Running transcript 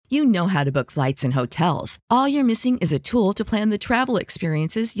You know how to book flights and hotels. All you're missing is a tool to plan the travel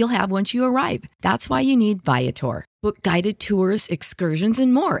experiences you'll have once you arrive. That's why you need Viator. Book guided tours, excursions,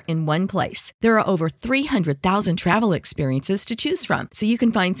 and more in one place. There are over 300,000 travel experiences to choose from, so you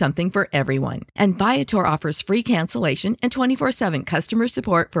can find something for everyone. And Viator offers free cancellation and 24/7 customer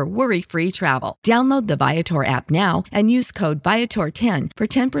support for worry-free travel. Download the Viator app now and use code Viator10 for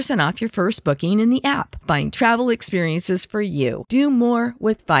 10% off your first booking in the app. Find travel experiences for you. Do more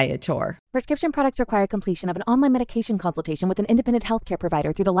with Viator. Prescription products require completion of an online medication consultation with an independent healthcare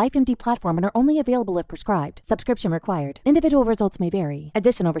provider through the LifeMD platform and are only available if prescribed. Subscription required. Individual results may vary.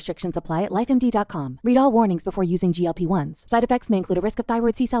 Additional restrictions apply at lifemd.com. Read all warnings before using GLP-1s. Side effects may include a risk of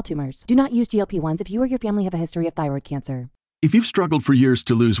thyroid C-cell tumors. Do not use GLP-1s if you or your family have a history of thyroid cancer. If you've struggled for years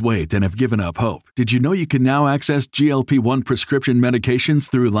to lose weight and have given up hope, did you know you can now access GLP-1 prescription medications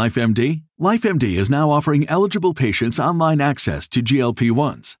through LifeMD? LifeMD is now offering eligible patients online access to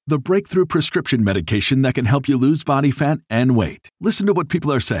GLP-1s, the breakthrough prescription medication that can help you lose body fat and weight. Listen to what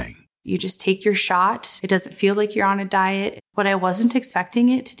people are saying. You just take your shot. It doesn't feel like you're on a diet. What I wasn't expecting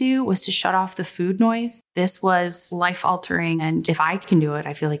it to do was to shut off the food noise. This was life-altering, and if I can do it,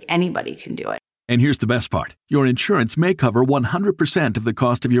 I feel like anybody can do it. And here's the best part. Your insurance may cover 100% of the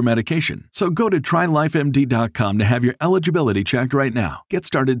cost of your medication. So go to TryLifeMD.com to have your eligibility checked right now. Get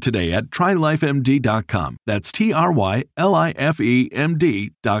started today at TryLifeMD.com. That's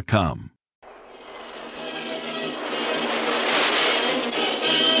TryLifeMD.com.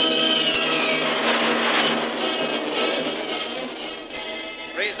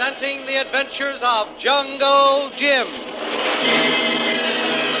 Presenting the adventures of Jungle Jim.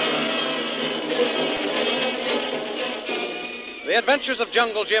 The Adventures of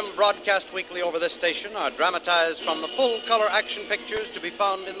Jungle Jim, broadcast weekly over this station, are dramatized from the full-color action pictures to be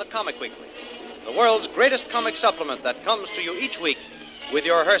found in the Comic Weekly, the world's greatest comic supplement that comes to you each week with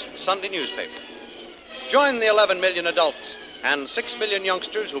your Hearst Sunday newspaper. Join the 11 million adults and 6 million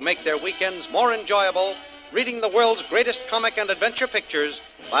youngsters who make their weekends more enjoyable reading the world's greatest comic and adventure pictures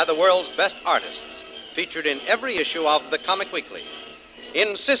by the world's best artists, featured in every issue of the Comic Weekly.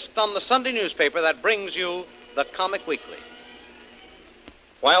 Insist on the Sunday newspaper that brings you the Comic Weekly.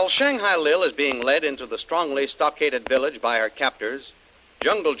 While Shanghai Lil is being led into the strongly stockaded village by her captors,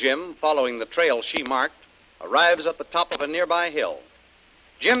 Jungle Jim, following the trail she marked, arrives at the top of a nearby hill.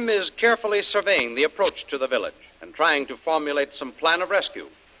 Jim is carefully surveying the approach to the village and trying to formulate some plan of rescue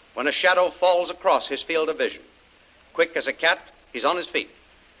when a shadow falls across his field of vision. Quick as a cat, he's on his feet,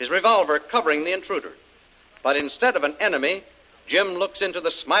 his revolver covering the intruder. But instead of an enemy, Jim looks into the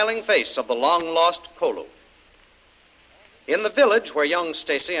smiling face of the long-lost Kolu. In the village where young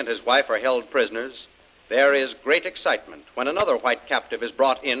Stacy and his wife are held prisoners, there is great excitement when another white captive is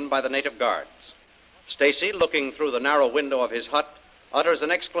brought in by the native guards. Stacy, looking through the narrow window of his hut, utters an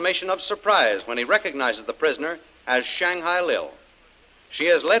exclamation of surprise when he recognizes the prisoner as Shanghai Lil. She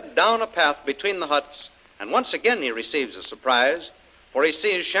is led down a path between the huts, and once again he receives a surprise, for he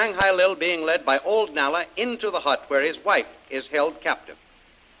sees Shanghai Lil being led by old Nala into the hut where his wife is held captive.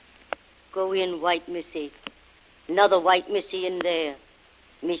 Go in, white missy. Another white missy in there.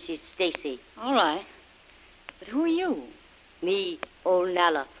 Mrs. Stacy. All right. But who are you? Me, old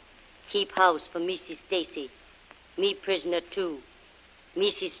Nala. Keep house for Mrs. Stacy. Me prisoner, too.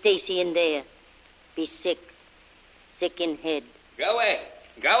 Mrs. Stacy in there. Be sick. Sick in head. Go away.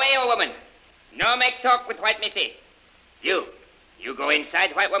 Go away, old woman. No make talk with white missy. You go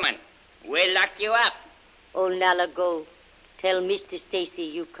inside, white woman. We'll lock you up. Old Nala, go. Tell Mr. Stacy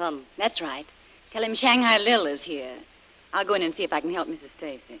you come. That's right. Tell him Shanghai Lil is here. I'll go in and see if I can help Mrs.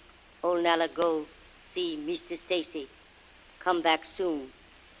 Stacy. Old Nala, go. See Mr. Stacy. Come back soon.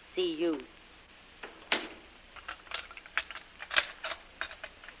 See you.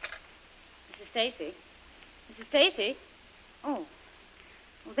 Mrs. Stacy? Mrs. Stacy? Oh.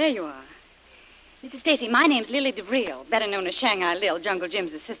 Well, there you are. Mrs. Stacy, my name's Lily DeVril, better known as Shanghai Lil, Jungle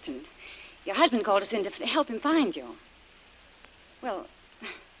Jim's assistant. Your husband called us in to help him find you. Well,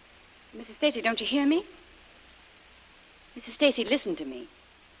 Mrs. Stacy, don't you hear me? Mrs. Stacy, listen to me.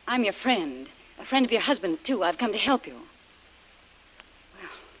 I'm your friend. A friend of your husband's, too. I've come to help you.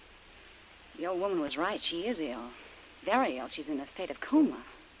 Well, the old woman was right. She is ill. Very ill. She's in a state of coma.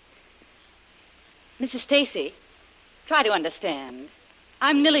 Mrs. Stacy, try to understand.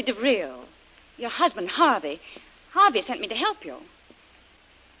 I'm Lily DeVril. Your husband, Harvey. Harvey sent me to help you.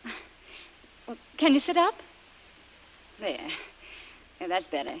 Well, can you sit up? There. Yeah, that's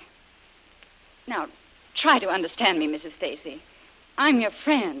better. Now, try to understand me, Mrs. Stacy. I'm your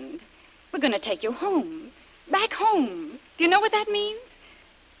friend. We're going to take you home. Back home. Do you know what that means?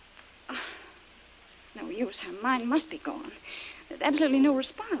 Oh, no use. Her mind must be gone. There's absolutely no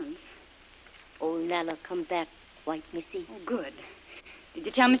response. Old Nalla come back, White Missy. Oh, good. Did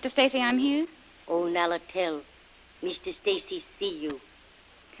you tell Mr. Stacy I'm here? Old Nalla tell. Mr. Stacy see you.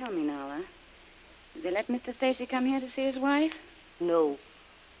 Tell me, Nala. Did they let Mr. Stacy come here to see his wife? No.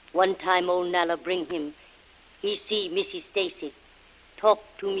 One time old Nalla bring him. He see Mrs. Stacy. Talk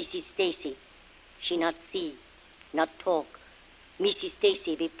to Mrs. Stacy. She not see, not talk. Mrs.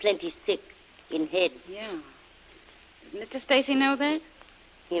 Stacy be plenty sick in head. Yeah. Does Mr. Stacy know that?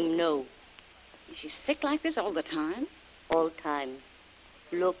 Him know. Is she sick like this all the time? All time.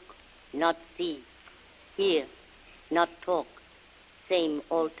 Look, not see. Hear, not talk. Same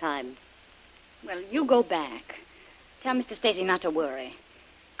all time. Well, you go back. Tell Mr. Stacy not to worry.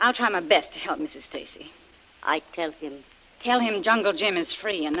 I'll try my best to help Mrs. Stacy. I tell him. Tell him Jungle Jim is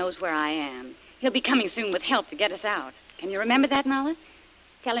free and knows where I am. He'll be coming soon with help to get us out. Can you remember that, Nala?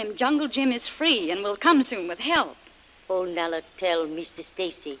 Tell him Jungle Jim is free and will come soon with help. Old Nalla tell Mr.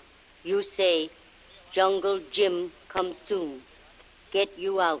 Stacy. You say, Jungle Jim come soon. Get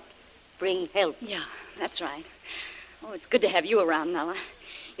you out. Bring help. Yeah, that's right. Oh, it's good to have you around, Nala.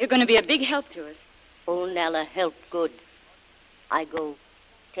 You're going to be a big help to us. Old Nalla help good. I go.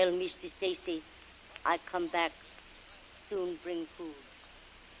 Tell Mr. Stacy I come back. Soon bring food.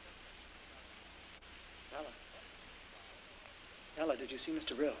 Nalla, did you see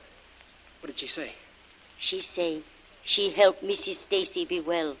Mr. Brill? What did she say? She say she help Mrs. Stacy be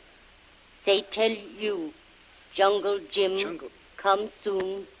well. Say tell you, Jungle Jim come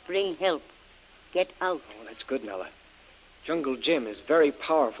soon, bring help. Get out. Oh, that's good, Nalla. Jungle Jim is very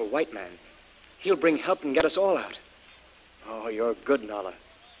powerful white man. He'll bring help and get us all out. Oh, you're good, Nalla.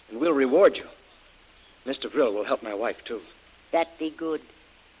 And we'll reward you. Mr. Brill will help my wife, too. That be good.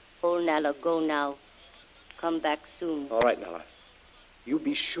 Old Nalla go now. Come back soon. All right, Nalla. You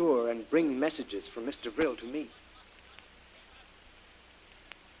be sure and bring messages from Mr. Brill to me.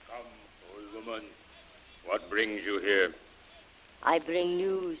 Come, old woman. What brings you here? I bring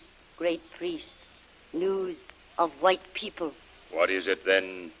news, great priest. News of white people. What is it,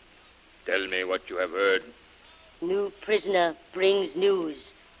 then? Tell me what you have heard. New prisoner brings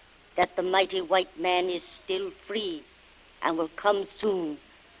news that the mighty white man is still free and will come soon,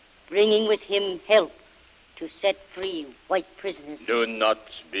 bringing with him help to set free white prisoners. Do not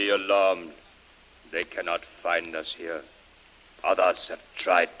be alarmed. They cannot find us here. Others have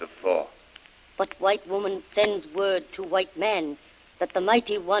tried before. But white woman sends word to white man that the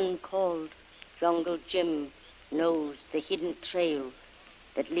mighty one called Jungle Jim knows the hidden trail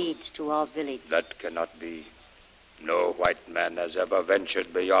that leads to our village. That cannot be. No white man has ever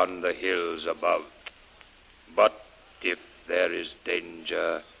ventured beyond the hills above. But if there is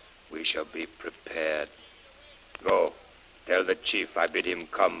danger, we shall be prepared. Go, tell the chief I bid him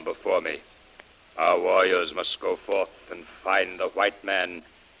come before me. Our warriors must go forth and find the white man,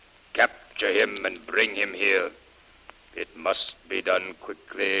 capture him and bring him here. It must be done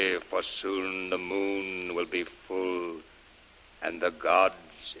quickly, for soon the moon will be full and the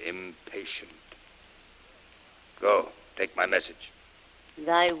gods impatient. Go, take my message.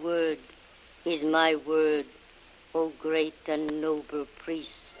 Thy word is my word, O great and noble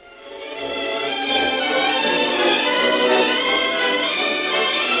priest.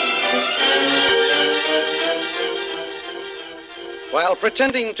 While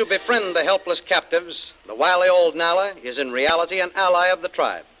pretending to befriend the helpless captives, the wily old Nalla is in reality an ally of the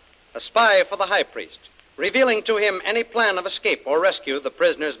tribe, a spy for the high priest, revealing to him any plan of escape or rescue the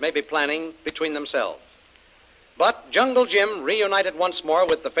prisoners may be planning between themselves. But Jungle Jim, reunited once more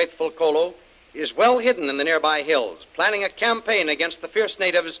with the faithful Kolo, is well hidden in the nearby hills, planning a campaign against the fierce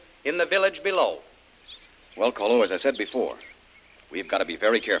natives in the village below. Well, Kolo, as I said before, we've got to be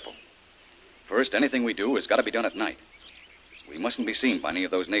very careful. First, anything we do has got to be done at night. We mustn't be seen by any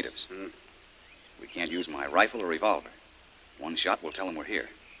of those natives. We can't use my rifle or revolver. One shot will tell them we're here,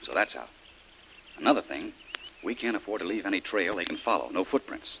 so that's out. Another thing, we can't afford to leave any trail they can follow, no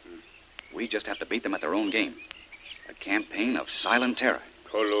footprints. We just have to beat them at their own game. A campaign of silent terror.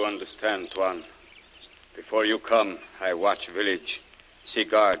 Kolo understand, Tuan. Before you come, I watch village. See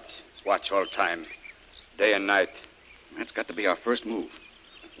guards. Watch all time. Day and night. That's got to be our first move.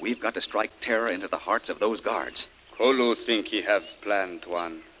 We've got to strike terror into the hearts of those guards. Kolo think he have plan,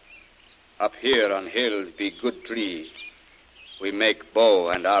 Tuan. Up here on hills be good tree. We make bow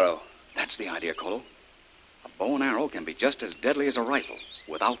and arrow. That's the idea, Kolo. A bow and arrow can be just as deadly as a rifle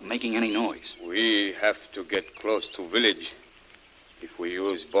without making any noise. We have to get close to village if we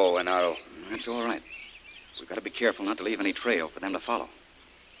use bow and arrow. That's all right. We've got to be careful not to leave any trail for them to follow.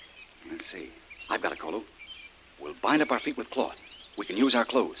 Let's see. I've got it, Kolo. We'll bind up our feet with cloth. We can use our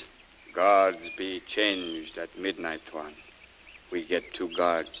clothes. Guards be changed at midnight, Tuan. We get 2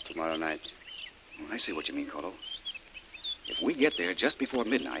 guards tomorrow night. Well, I see what you mean, Colo. If we get there just before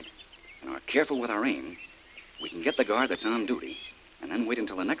midnight and are careful with our aim, we can get the guard that's on duty, and then wait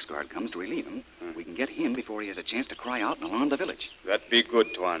until the next guard comes to relieve him. We can get him before he has a chance to cry out and alarm the village. That be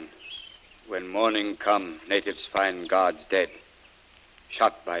good, Tuan. When morning come, natives find guards dead.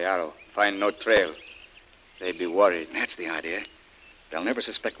 Shot by arrow. Find no trail. They be worried. That's the idea. They'll never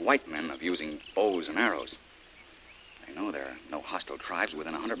suspect white men of using bows and arrows. They know there are no hostile tribes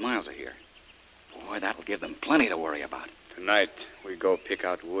within 100 miles of here. Boy, that'll give them plenty to worry about. Tonight, we go pick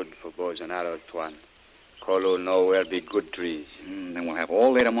out wood for bows and arrows, Tuan. Kolo know where'll be good trees. Then we'll have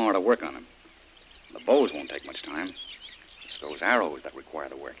all day tomorrow to work on them. The bows won't take much time. It's those arrows that require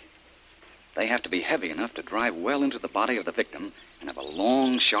the work. They have to be heavy enough to drive well into the body of the victim and have a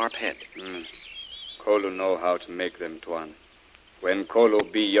long, sharp head. Kolo know how to make them, Tuan. When Kolo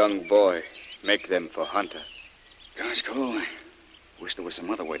be young boy, make them for hunter. Gosh, Cole, I wish there was some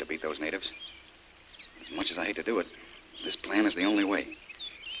other way to beat those natives. As much as I hate to do it, this plan is the only way.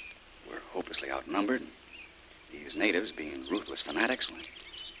 We're hopelessly outnumbered. These natives, being ruthless fanatics,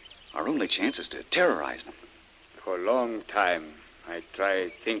 our only chance is to terrorize them. For a long time, I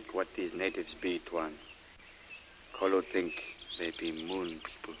try think what these natives be, Tuan. Kolo think they be moon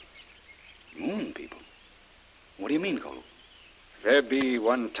people. Moon people? What do you mean, Kolo? There be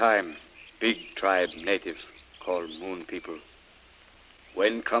one time big tribe native called moon people.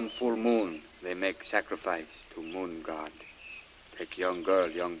 When come full moon, they make sacrifice to moon god. Take young girl,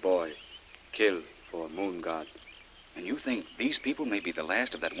 young boy, kill for moon god. And you think these people may be the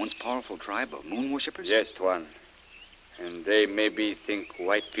last of that once powerful tribe of moon worshippers? Yes, Tuan. And they maybe think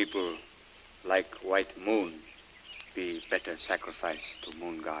white people, like white moon, be better sacrifice to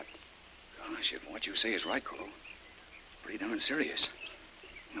moon god. Gosh, if what you say is right, Kolo, pretty darn serious.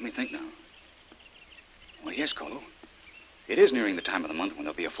 Let me think now. Well, yes, Kolo. It is nearing the time of the month when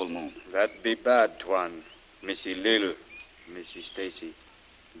there'll be a full moon. That be bad, Tuan. Missy Lil, Missy Stacy,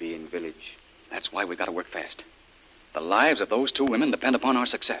 be in village. That's why we've got to work fast. The lives of those 2 women depend upon our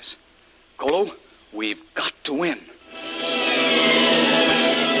success. Kolo, we've got to win.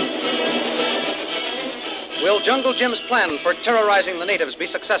 Will Jungle Jim's plan for terrorizing the natives be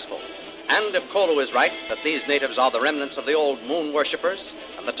successful? And if Kolo is right, that these natives are the remnants of the old moon worshippers,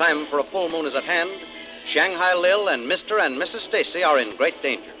 and the time for a full moon is at hand, Shanghai Lil and Mr. and Mrs. Stacy are in great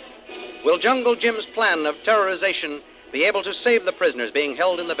danger. Will Jungle Jim's plan of terrorization be able to save the prisoners being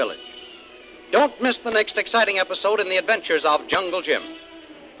held in the village? Don't miss the next exciting episode in the adventures of Jungle Jim.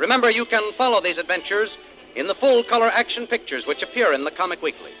 Remember, you can follow these adventures in the full-color action pictures which appear in the Comic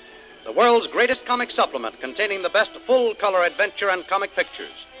Weekly, the world's greatest comic supplement containing the best full-color adventure and comic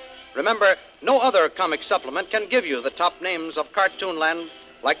pictures. Remember, no other comic supplement can give you the top names of Cartoonland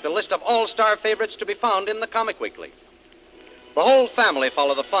like the list of all-star favorites to be found in the Comic Weekly. The whole family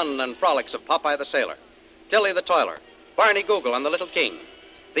follow the fun and frolics of Popeye the Sailor, Tilly the Toiler, Barney Google and the Little King,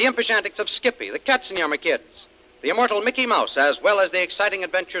 the impish antics of Skippy, the Katzenjammer Kids, the immortal Mickey Mouse, as well as the exciting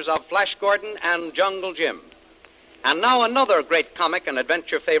adventures of Flash Gordon and Jungle Jim. And now another great comic and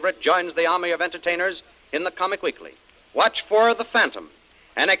adventure favorite joins the army of entertainers in the Comic Weekly. Watch for The Phantom,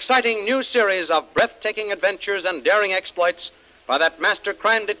 an exciting new series of breathtaking adventures and daring exploits by that master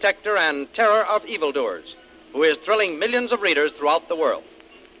crime detector and terror of evildoers, who is thrilling millions of readers throughout the world.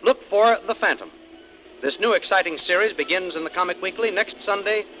 Look for The Phantom. This new exciting series begins in the Comic Weekly next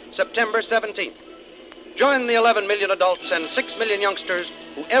Sunday, September 17th. Join the 11 million adults and 6 million youngsters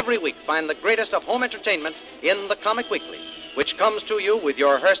who every week find the greatest of home entertainment in the Comic Weekly, which comes to you with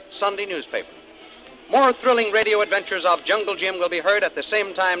your Hearst Sunday newspaper. More thrilling radio adventures of Jungle Jim will be heard at the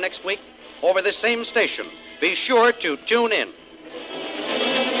same time next week over this same station. Be sure to tune in.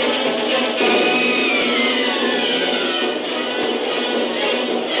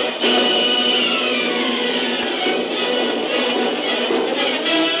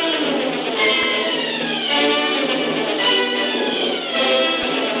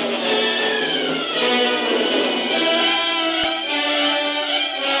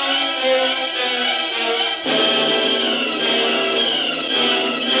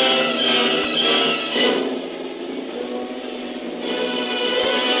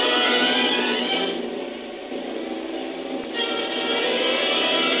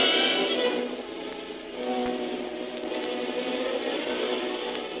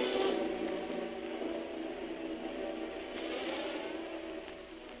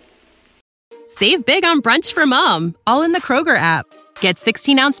 Save big on brunch for mom, all in the Kroger app. Get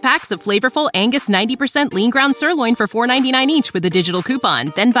 16-ounce packs of flavorful Angus 90% lean ground sirloin for $4.99 each with a digital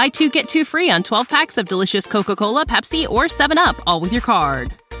coupon. Then buy 2, get 2 free on 12 packs of delicious Coca-Cola, Pepsi, or 7-Up, all with your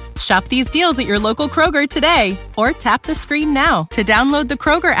card. Shop these deals at your local Kroger today, or tap the screen now to download the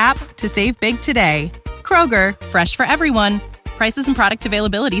Kroger app to save big today. Kroger, fresh for everyone. Prices and product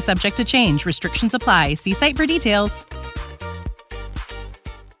availability subject to change. Restrictions apply. See site for details.